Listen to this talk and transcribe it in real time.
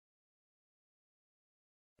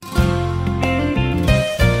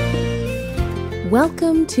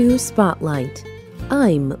Welcome to Spotlight.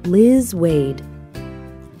 I'm Liz Waid.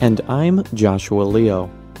 And I'm Joshua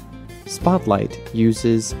Leo. Spotlight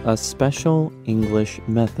uses a special English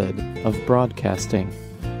method of broadcasting.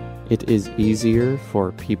 It is easier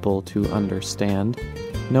for people to understand,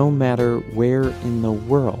 no matter where in the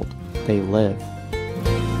world they live.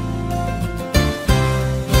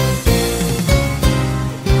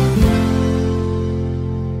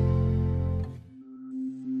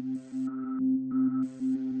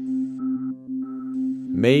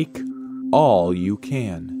 Make all you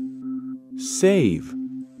can. Save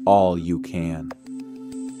all you can.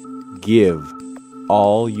 Give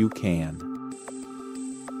all you can.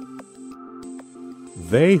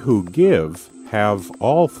 They who give have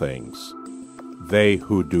all things. They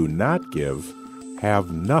who do not give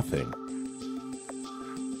have nothing.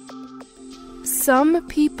 Some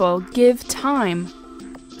people give time,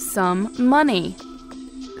 some money,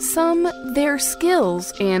 some their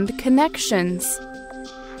skills and connections.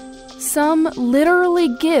 Some literally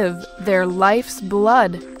give their life's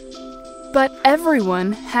blood, but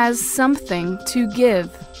everyone has something to give.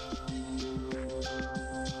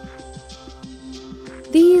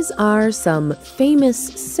 These are some famous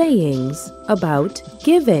sayings about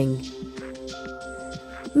giving.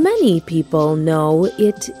 Many people know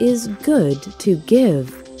it is good to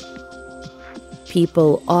give.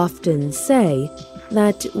 People often say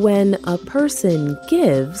that when a person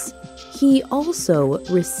gives, he also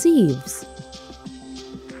receives.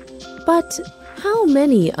 But how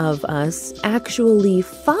many of us actually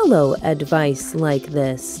follow advice like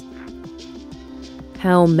this?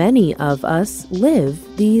 How many of us live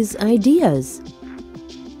these ideas?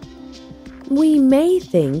 We may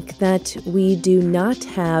think that we do not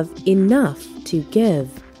have enough to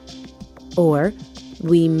give, or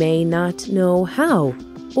we may not know how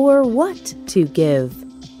or what to give.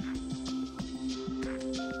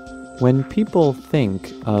 When people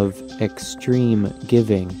think of extreme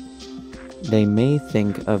giving, they may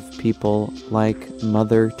think of people like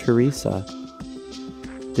Mother Teresa.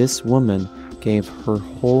 This woman gave her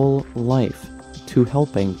whole life to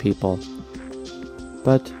helping people.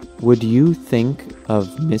 But would you think of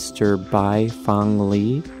Mr. Bai Fang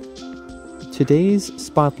Li? Today's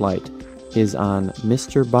spotlight is on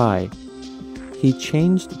Mr. Bai. He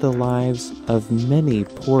changed the lives of many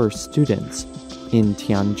poor students in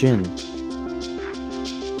Tianjin.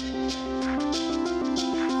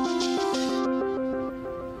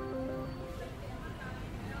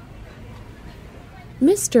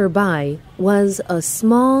 Mr. Bai was a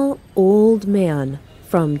small, old man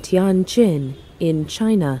from Tianjin in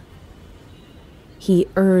China. He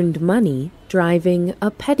earned money driving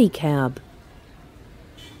a pedicab.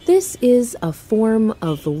 This is a form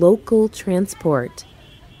of local transport.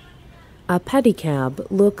 A pedicab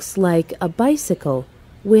looks like a bicycle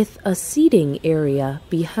with a seating area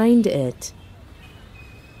behind it.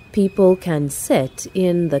 People can sit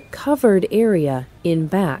in the covered area in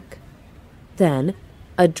back. Then,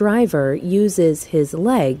 a driver uses his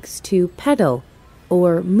legs to pedal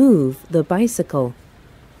or move the bicycle.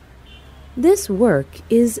 This work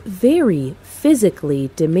is very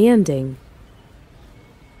physically demanding.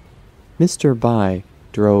 Mr. Bai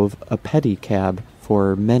drove a pedicab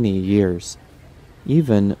for many years,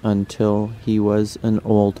 even until he was an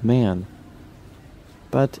old man.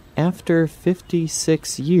 But after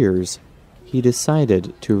 56 years, he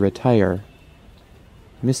decided to retire.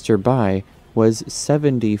 Mr. Bai was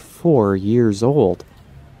 74 years old,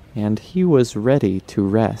 and he was ready to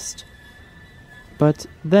rest. But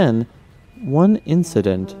then, one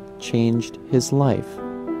incident changed his life.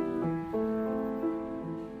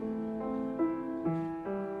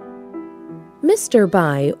 Mr.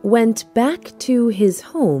 Bai went back to his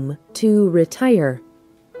home to retire.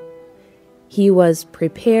 He was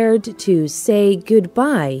prepared to say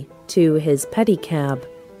goodbye to his pedicab.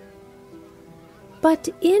 But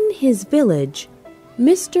in his village,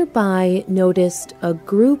 Mr. Bai noticed a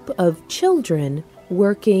group of children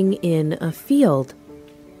working in a field.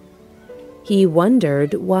 He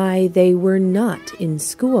wondered why they were not in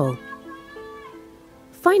school.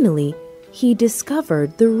 Finally, he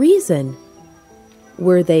discovered the reason.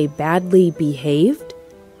 Were they badly behaved?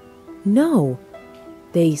 No,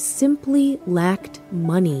 they simply lacked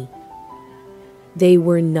money. They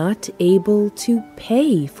were not able to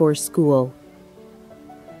pay for school.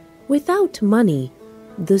 Without money,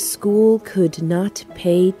 the school could not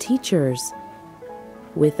pay teachers.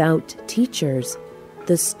 Without teachers,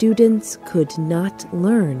 the students could not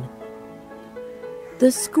learn.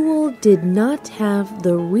 The school did not have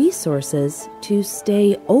the resources to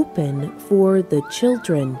stay open for the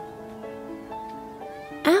children.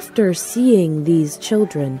 After After seeing these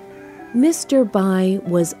children, Mr. Bai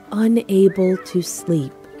was unable to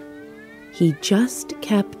sleep. He just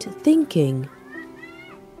kept thinking,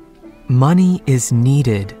 money is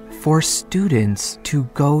needed for students to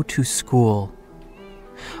go to school.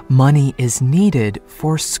 Money is needed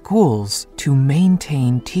for schools to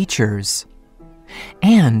maintain teachers.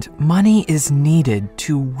 And money is needed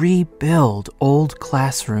to rebuild old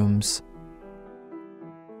classrooms.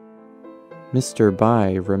 Mr.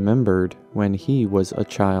 Bai remembered when he was a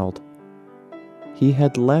child. He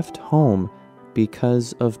had left home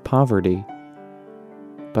because of poverty,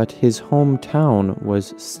 but his hometown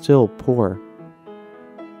was still poor.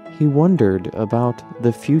 He wondered about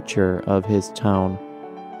the future of his town.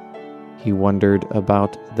 He wondered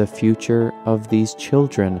about the future of these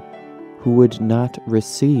children who would not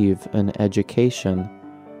receive an education.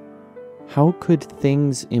 How could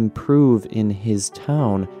things improve in his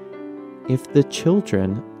town if the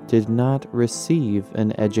children did not receive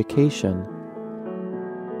an education?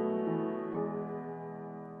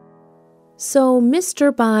 So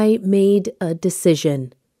Mr. Bai made a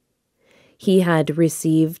decision. He had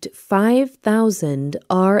received 5,000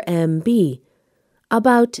 RMB,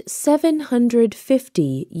 about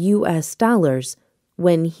 $750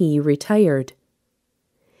 when he retired.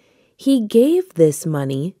 He gave this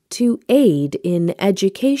money to aid in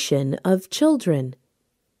education of children.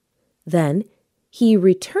 Then he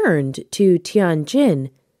returned to Tianjin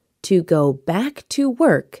to go back to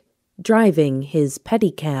work driving his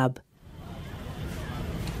pedicab.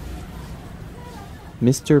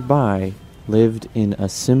 Mr. Bai lived in a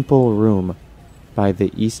simple room by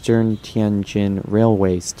the Eastern Tianjin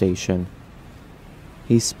railway station.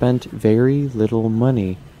 He spent very little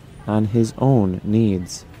money on his own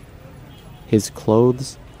needs. His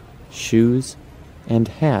clothes, shoes, and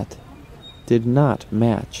hat did not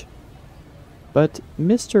match. But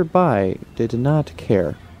Mr. Bai did not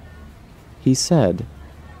care. He said,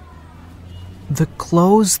 the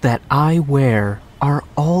clothes that I wear are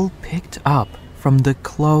all picked up from the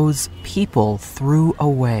clothes people threw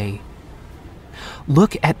away.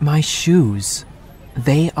 Look at my shoes.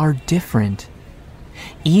 They are different.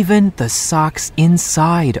 Even the socks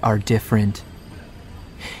inside are different.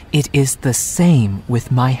 It is the same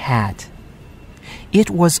with my hat. It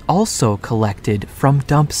was also collected from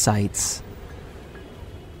dump sites.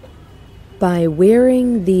 By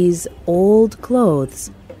wearing these old clothes,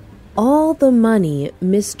 all the money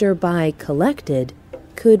Mr. Bai collected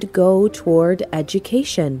could go toward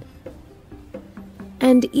education.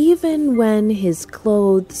 And even when his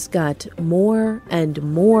clothes got more and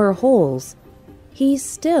more holes, he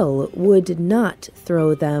still would not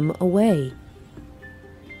throw them away.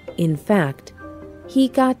 In fact, he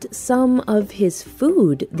got some of his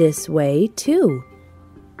food this way too.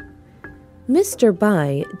 Mr.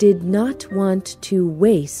 Bai did not want to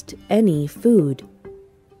waste any food.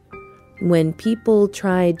 When people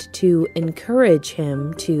tried to encourage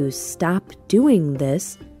him to stop doing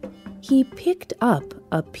this, he picked up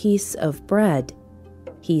a piece of bread.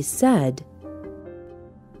 He said,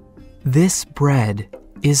 this bread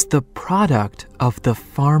is the product of the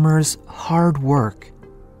farmer's hard work.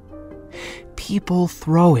 People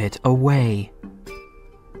throw it away.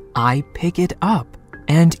 I pick it up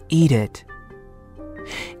and eat it.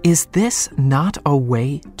 Is this not a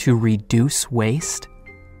way to reduce waste?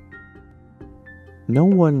 No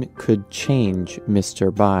one could change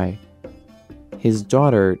Mr. Bai. His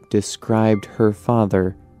daughter described her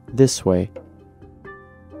father this way.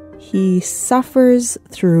 He suffers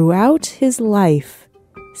throughout his life,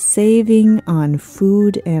 saving on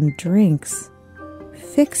food and drinks,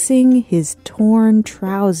 fixing his torn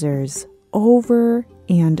trousers over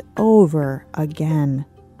and over again.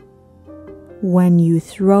 When you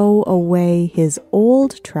throw away his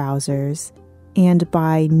old trousers and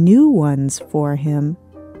buy new ones for him,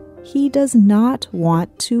 he does not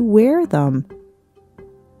want to wear them.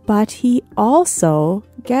 But he also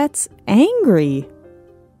gets angry.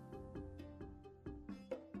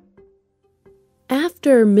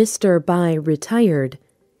 After Mr. Bai retired,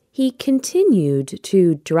 he continued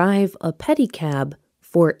to drive a pedicab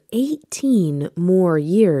for 18 more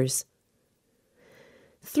years.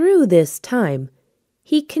 Through this time,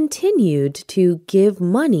 he continued to give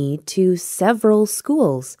money to several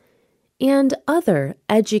schools and other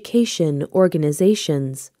education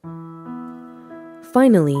organizations.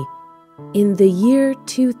 Finally, in the year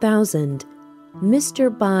 2000,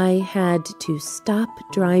 Mr. Bai had to stop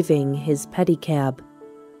driving his pedicab.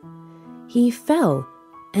 He fell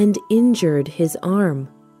and injured his arm.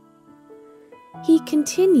 He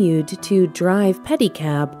continued to drive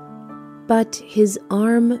pedicab, but his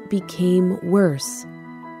arm became worse.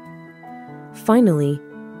 Finally,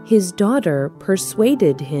 his daughter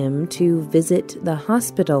persuaded him to visit the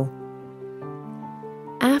hospital.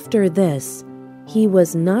 After this, he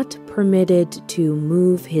was not permitted to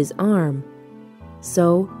move his arm,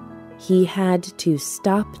 so he had to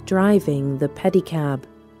stop driving the pedicab.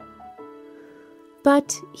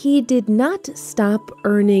 But he did not stop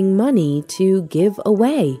earning money to give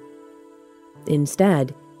away.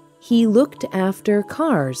 Instead, he looked after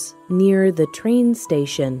cars near the train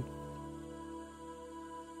station.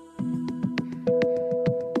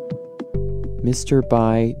 Mr.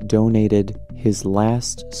 Bai donated his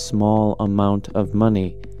last small amount of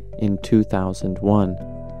money in 2001.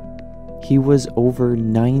 He was over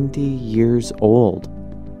 90 years old.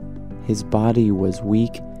 His body was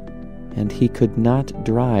weak, and he could not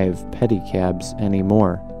drive pedicabs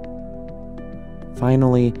anymore.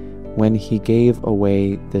 Finally, when he gave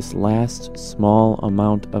away this last small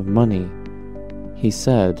amount of money, he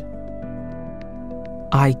said,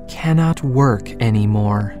 I cannot work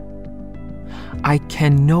anymore. I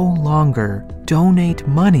can no longer donate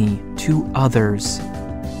money to others.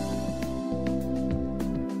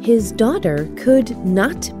 His daughter could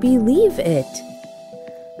not believe it.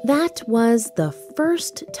 That was the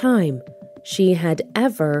first time she had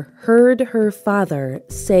ever heard her father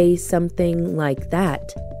say something like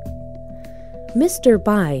that. Mr.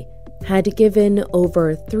 Bai had given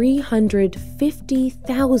over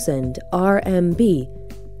 350,000 RMB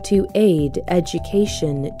to aid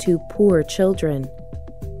education to poor children.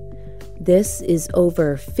 This is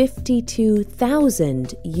over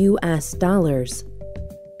 52,000 US dollars.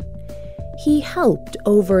 He helped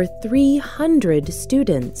over 300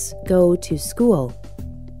 students go to school.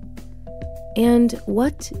 And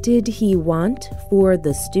what did he want for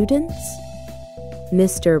the students?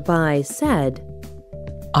 Mr. Bai said,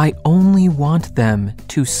 I only want them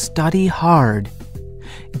to study hard,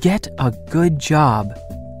 get a good job,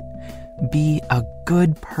 be a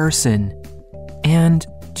good person, and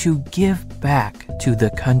to give back to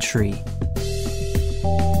the country.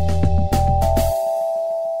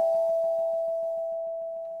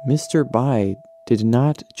 Mr. Bai did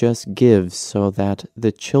not just give so that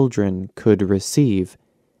the children could receive.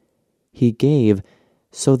 He gave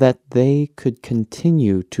so that they could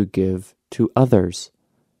continue to give to others.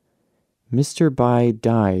 Mr. Bai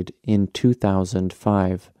died in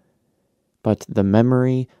 2005, but the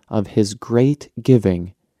memory of his great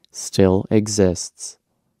giving still exists.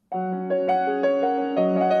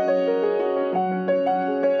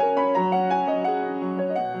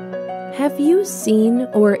 Have you seen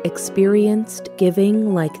or experienced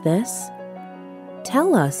giving like this?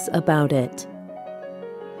 Tell us about it.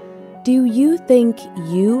 Do you think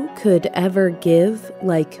you could ever give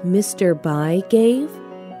like Mr. Bai gave?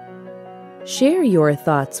 Share your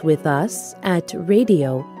thoughts with us at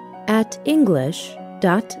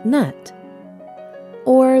radio@english.net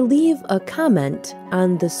or leave a comment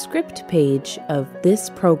on the script page of this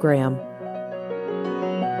program.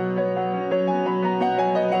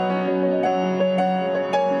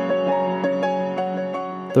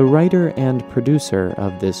 The writer and producer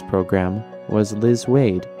of this program was Liz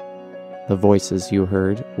Waid. The voices you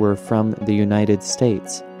heard were from the United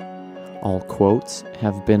States. All quotes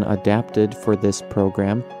have been adapted for this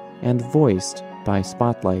program and voiced by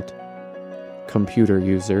Spotlight. Computer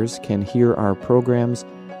users can hear our programs,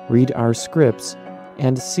 read our scripts,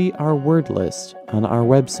 and see our word list on our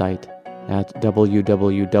website at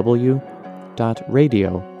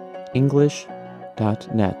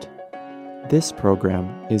www.radioenglish.net. This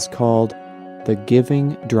program is called The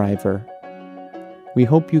Giving Driver. We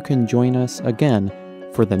hope you can join us again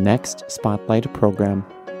for the next Spotlight program.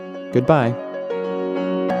 Goodbye.